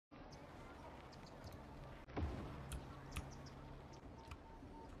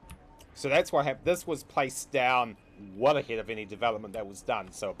So that's why this was placed down well ahead of any development that was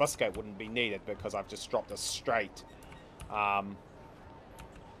done. So a bus gate wouldn't be needed because I've just dropped a straight bus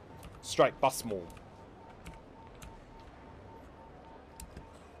mall.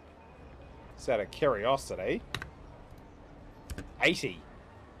 So out of curiosity, 80.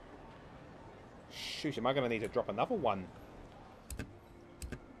 Shoot, am I going to need to drop another one?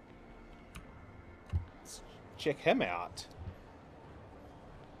 Let's check him out.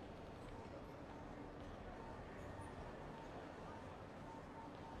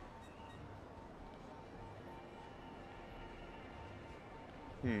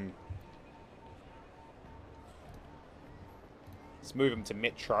 Let's move him to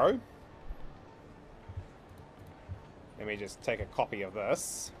Metro. Let me just take a copy of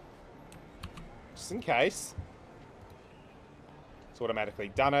this. Just in case. It's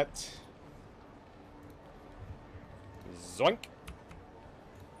automatically done it. Zoink.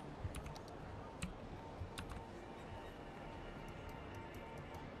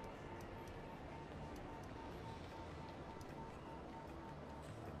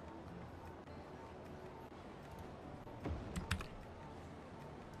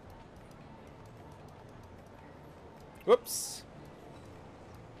 Whoops.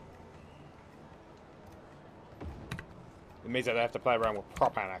 It means I don't have to play around with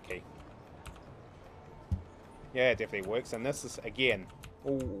prop anarchy. Yeah, it definitely works. And this is, again,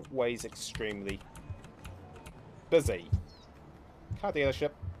 always extremely busy. Car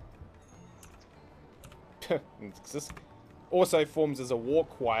dealership. This also forms as a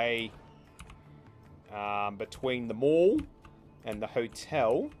walkway between the mall and the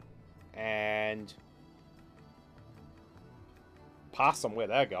hotel. And past them where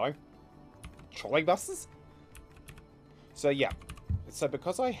they're going. Trolley buses? So yeah. So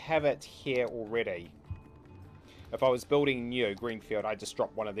because I have it here already, if I was building new greenfield, I'd just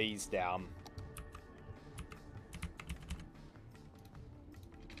drop one of these down.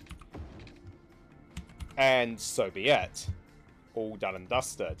 And so be it. All done and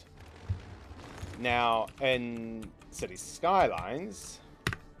dusted. Now, in Cities Skylines,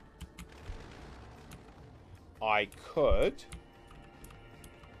 I could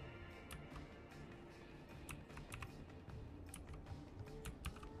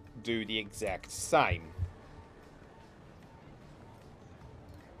do the exact same.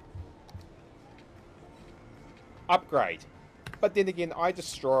 Upgrade. But then again, I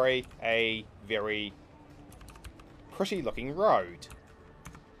destroy a very pretty looking road,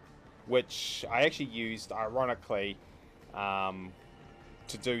 which I actually used, ironically, to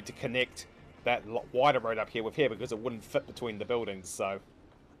connect that wider road up here with here because it wouldn't fit between the buildings, so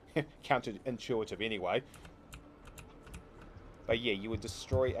counterintuitive anyway. But yeah, you would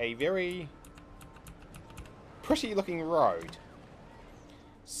destroy a very pretty looking road.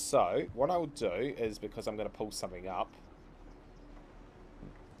 So, what I'll do is, because I'm going to pull something up,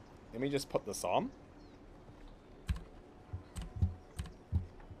 let me just put this on.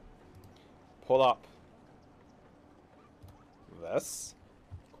 Pull up this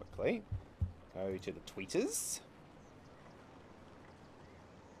quickly. Go to the tweeters.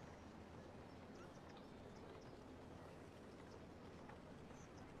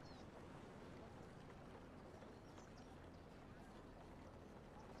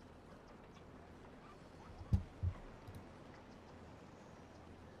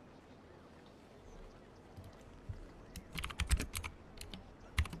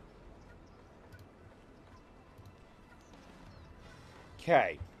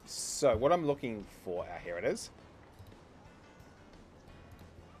 Okay, so what I'm looking for, here it is.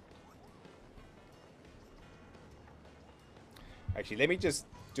 Actually, let me just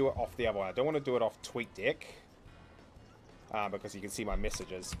do it off the other one. I don't want to do it off TweetDeck, because you can see my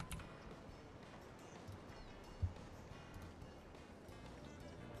messages.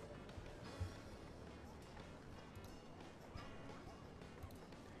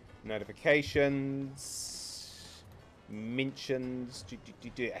 Notifications. Mentions.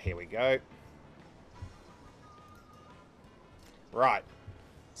 Here we go. Right.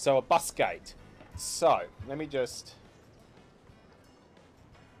 So a bus gate. So let me just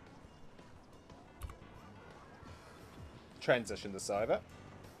transition this over.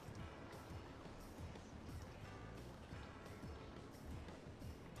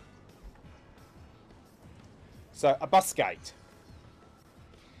 So a bus gate.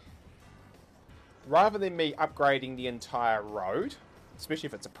 Rather than me upgrading the entire road, especially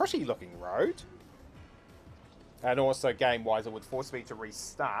if it's a pretty looking road, and also game-wise it would force me to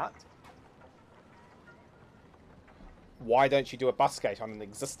restart, why don't you do a bus gate on an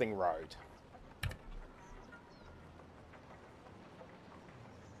existing road?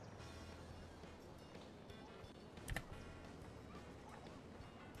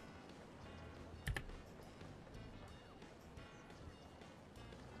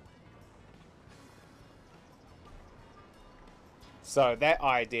 So that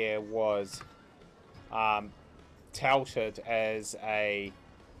idea was touted as a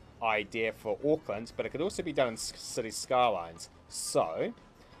idea for Auckland, but it could also be done in Cities Skylines. So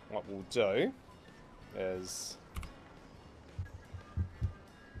what we'll do is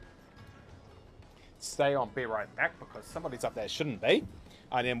stay on, be right back, because somebody's up there shouldn't be,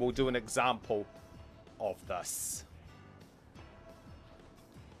 and then we'll do an example of this.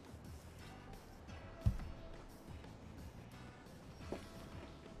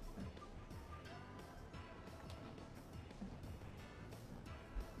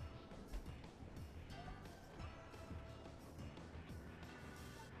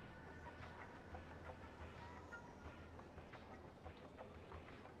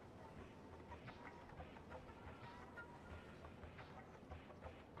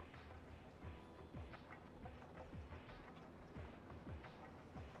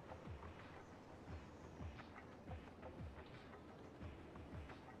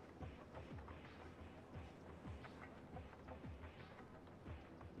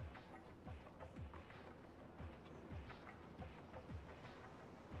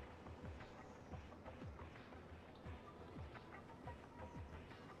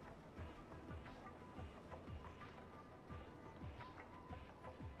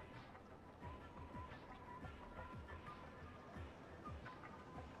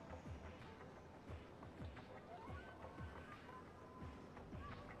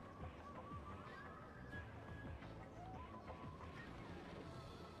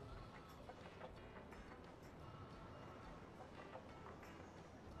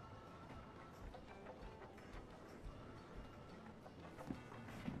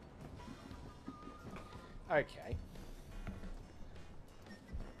 Okay.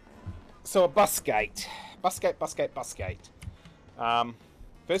 So a bus gate. Bus gate, bus gate, bus gate.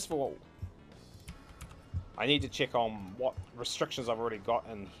 First of all, I need to check on what restrictions I've already got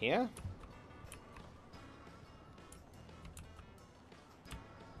in here.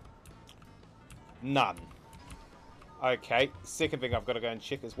 None. Okay, second thing I've got to go and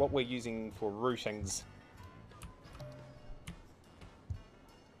check is what we're using for routings.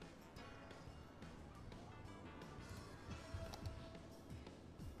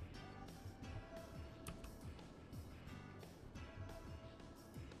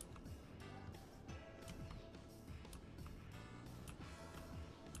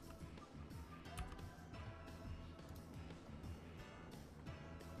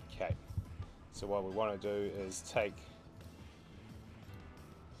 Okay, so what we want to do is take...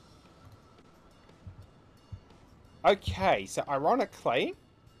 Okay, so ironically,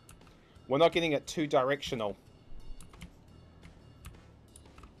 we're not getting it too directional.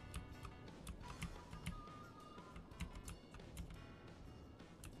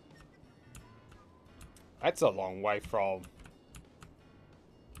 That's a long way from...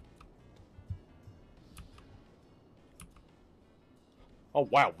 Oh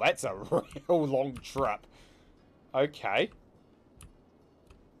wow, that's a real long trip. Okay.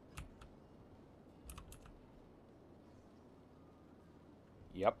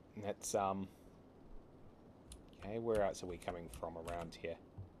 Yep, that's okay, where else are we coming from around here?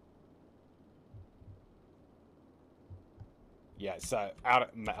 Yeah, so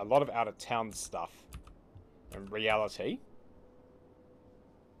a lot of out of town stuff in reality.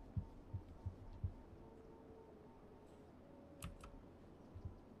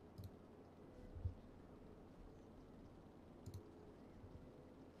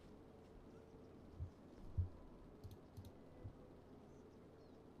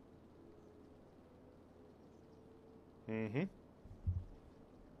 Mm-hmm. If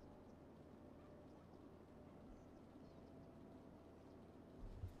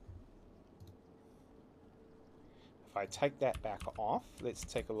I take that back off, let's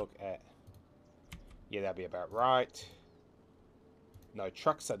take a look at... Yeah, that'll be about right. No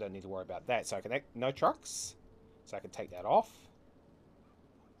trucks, I don't need to worry about that. So I can... No trucks. So I can take that off.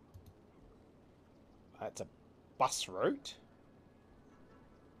 That's a bus route.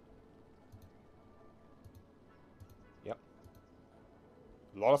 Yep.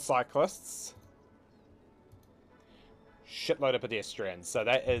 A lot of cyclists. Shitload of pedestrians. So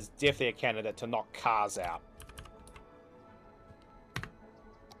that is definitely a candidate to knock cars out.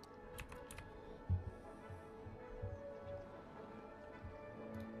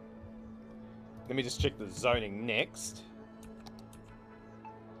 Let me just check the zoning next.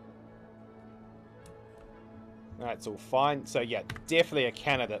 That's all fine. So yeah, definitely a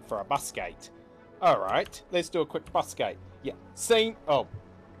candidate for a bus gate. Alright, let's do a quick bus gate. Yeah, scene. Oh.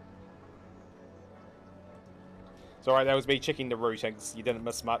 It's alright, that was me checking the routings. You didn't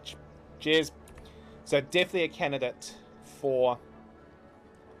miss much. Cheers. So definitely a candidate for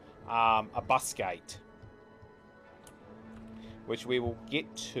a bus gate, which we will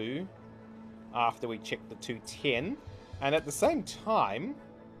get to after we check the 210. And at the same time,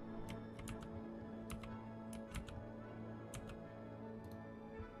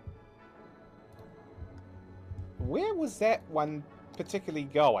 where was that one particularly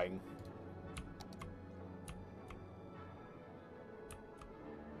going?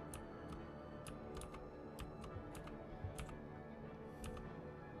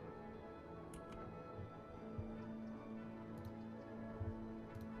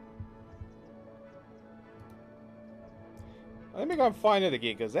 Let me go and find it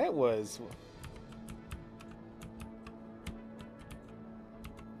again, because that was...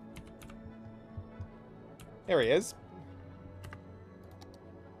 There he is.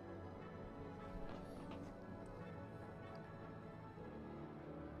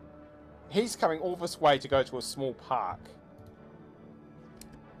 He's coming all this way to go to a small park.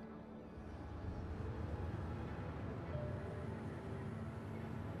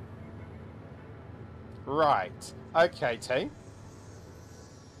 Right. Okay, team.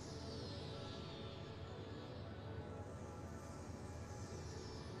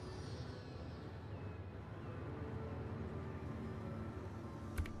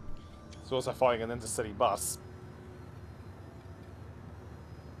 It's also flying an intercity bus.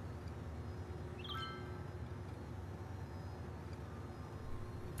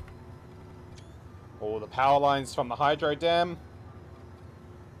 All the power lines from the hydro dam.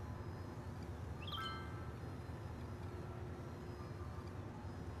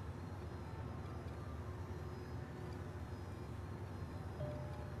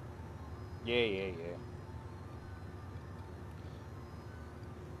 Yeah.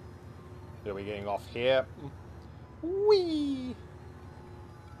 Are we getting off here? Whee!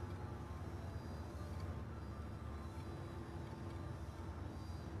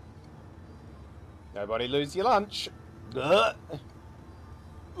 Nobody lose your lunch. Ugh.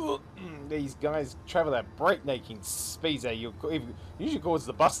 These guys travel at breaknecking speeds that you usually cause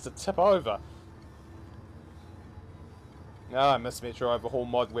the bus to tip over. I miss Metro Overhaul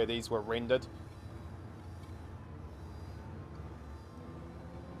mod where these were rendered.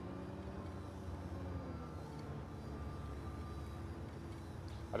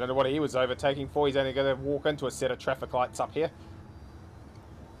 I don't know what he was overtaking for. He's only going to walk into a set of traffic lights up here.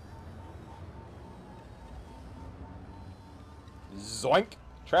 Zoink!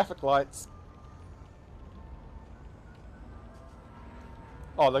 Traffic lights.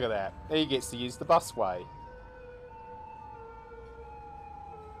 Oh, look at that. He gets to use the busway.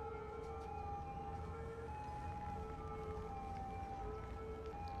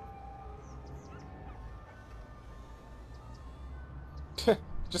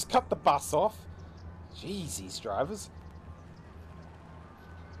 Just cut the bus off. Jeez, these drivers.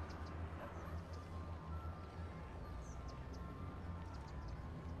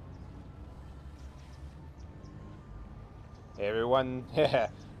 Everyone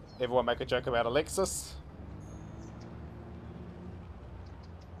make a joke about Alexis.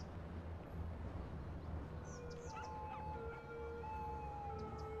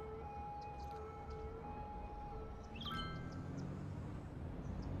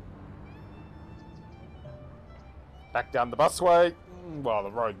 Back down the busway. Well, the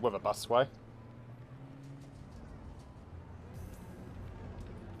road with a busway.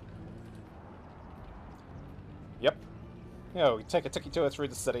 Yep. Yeah, we take a ticky tour through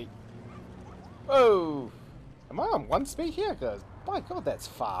the city. Oh! Am I on 1 speed here? Because, by God, that's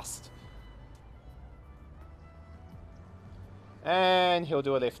fast. And he'll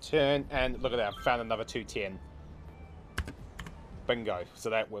do a left turn. And look at that, found another 210. Bingo. So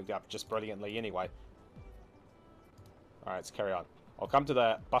that worked up just brilliantly anyway. Alright, let's carry on. I'll come to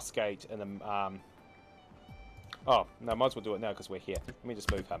the bus gate and then, oh, no, might as well do it now because we're here. Let me just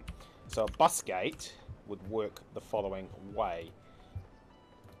move him. So a bus gate would work the following way.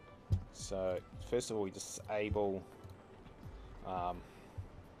 So, first of all, we disable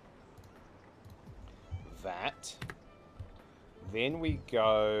that. Then we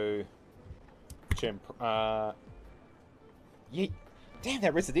go to, yeah, damn,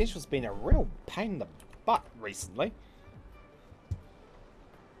 that residential's been a real pain in the butt recently.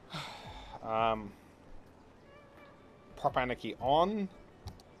 Prop anarchy on.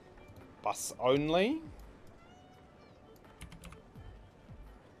 Bus only.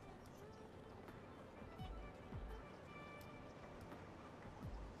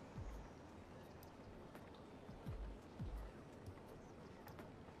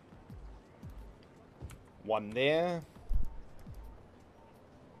 One there.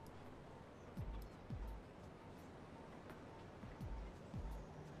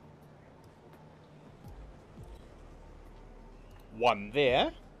 one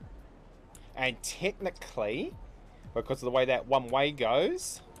there. And technically, because of the way that one way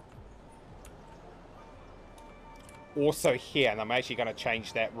goes, also here, and I'm actually going to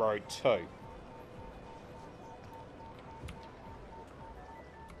change that road too.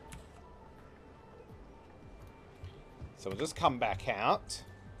 So we'll just come back out.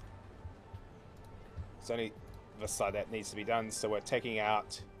 It's only this side that needs to be done, so we're taking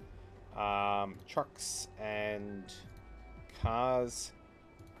out trucks and cars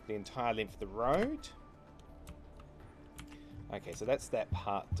the entire length of the road. Okay, so that's that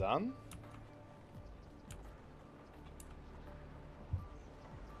part done.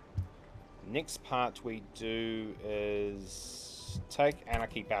 Next part we do is take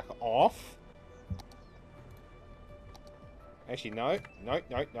anarchy back off. Actually, no.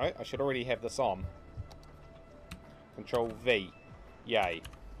 I should already have this on. Control V. Yay.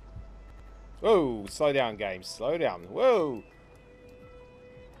 Whoa, slow down, game. Slow down. Whoa.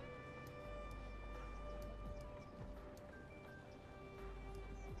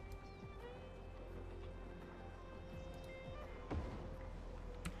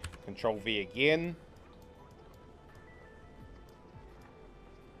 Control V again.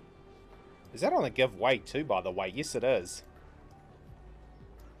 Is that on a give way too, by the way? Yes, it is.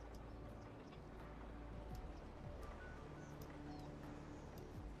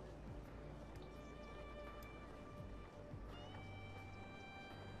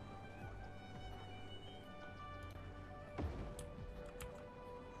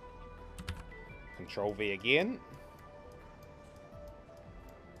 Control V again.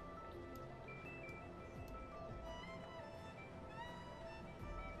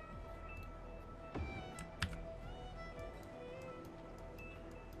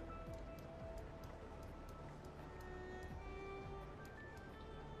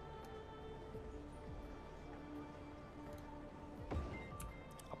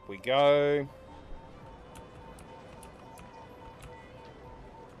 Up we go.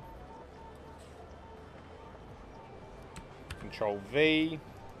 Control V.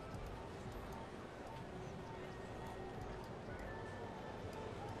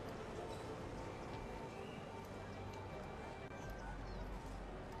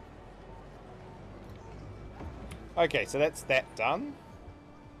 Okay, so that's that done.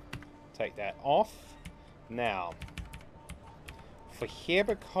 Take that off. Now, for here,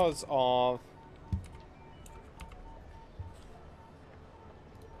 because of...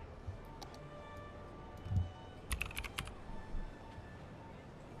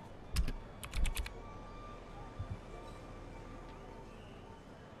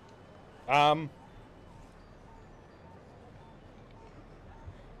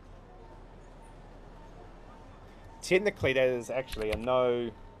 technically that is actually a no.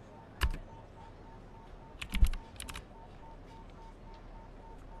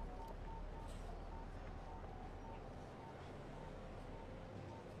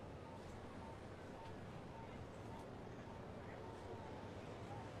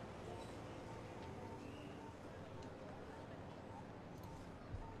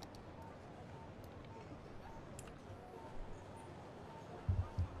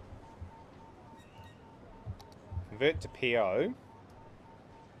 Convert to PO.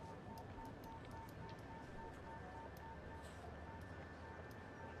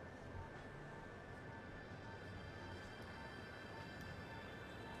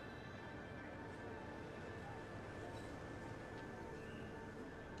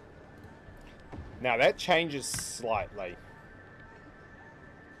 Now that changes slightly.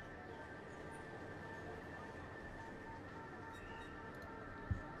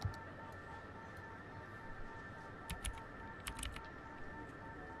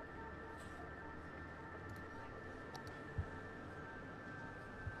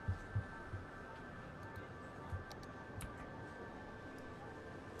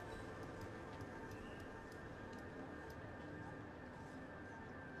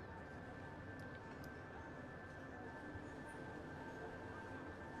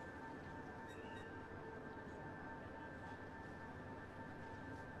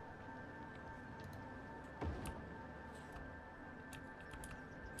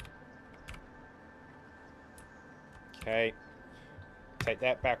 Okay, take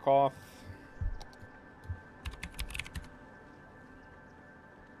that back off.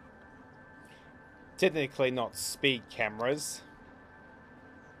 Technically not speed cameras.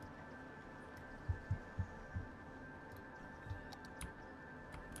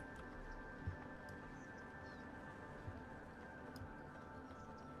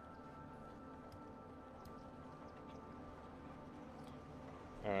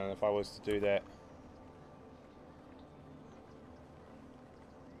 And if I was to do that...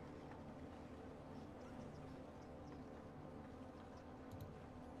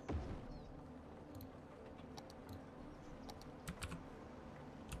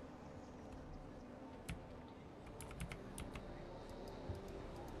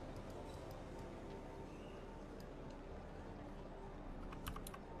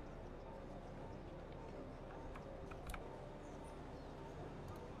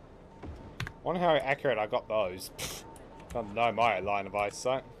 Wonder how accurate I got those. Don't know my line of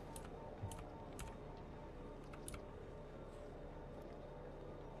eyesight.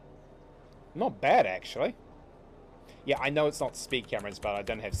 Not bad, actually. Yeah, I know it's not speed cameras, but I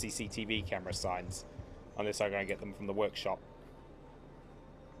don't have CCTV camera signs. Unless I go and get them from the workshop.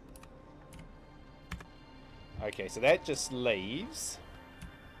 Okay, so that just leaves...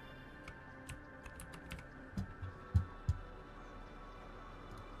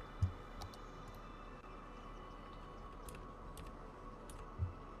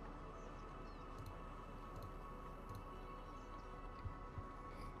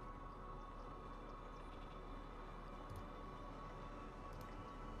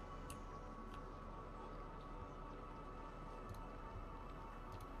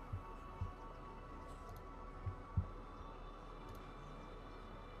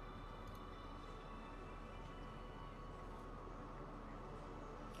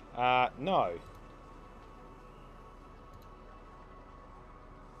 no.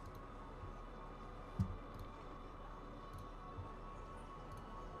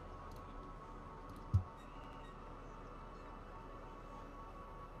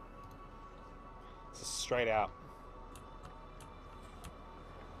 It's straight out.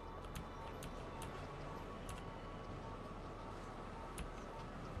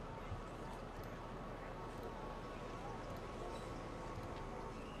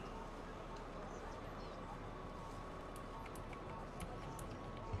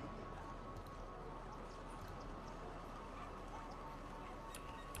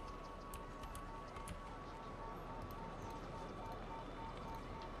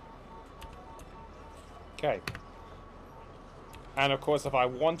 Okay. And of course, if I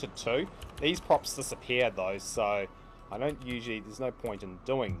wanted to, these props disappear though, so I don't usually, there's no point in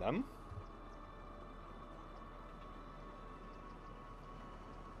doing them.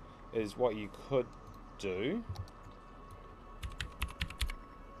 Is what you could do.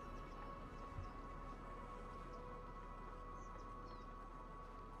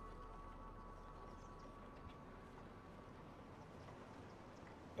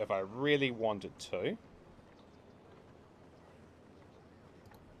 If I really wanted to.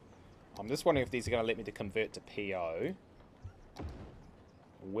 I'm just wondering if these are going to let me to convert to PO.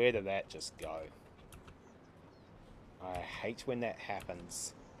 Where did that just go? I hate when that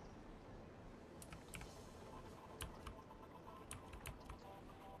happens.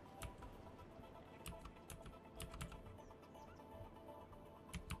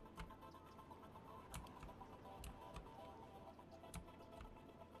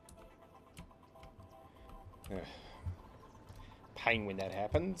 Ugh. Pain when that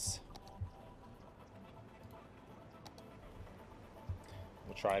happens.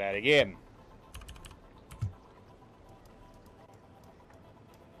 We'll try that again.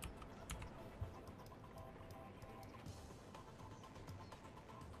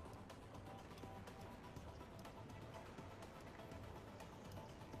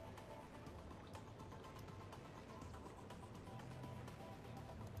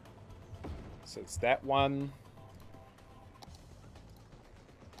 So it's that one.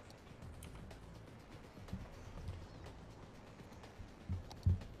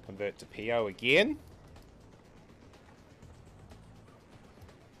 Convert to PO again.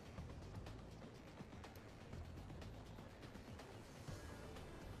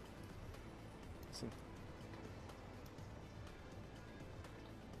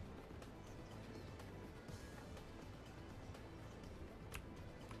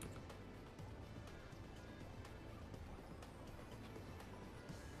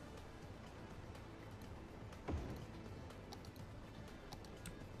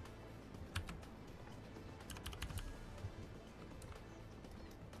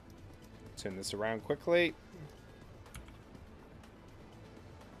 Turn this around quickly.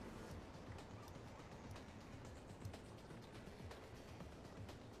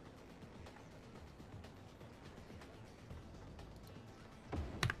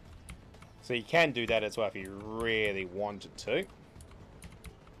 So you can do that as well if you really wanted to.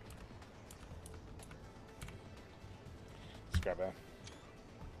 Let's grab a...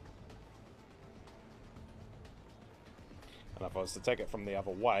 And if I was to take it from the other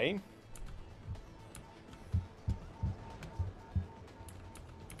way...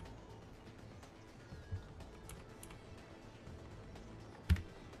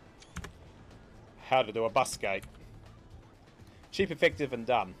 How to do a bus gate. Cheap, effective, and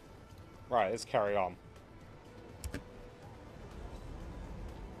done. Right, let's carry on.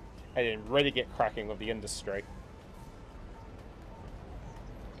 And then really get cracking with the industry.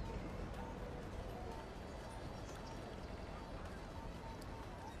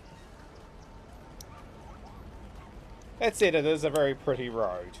 That said, it is a very pretty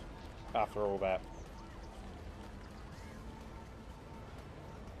road, after all that.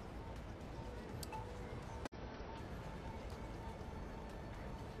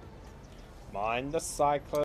 Mind the cyclist.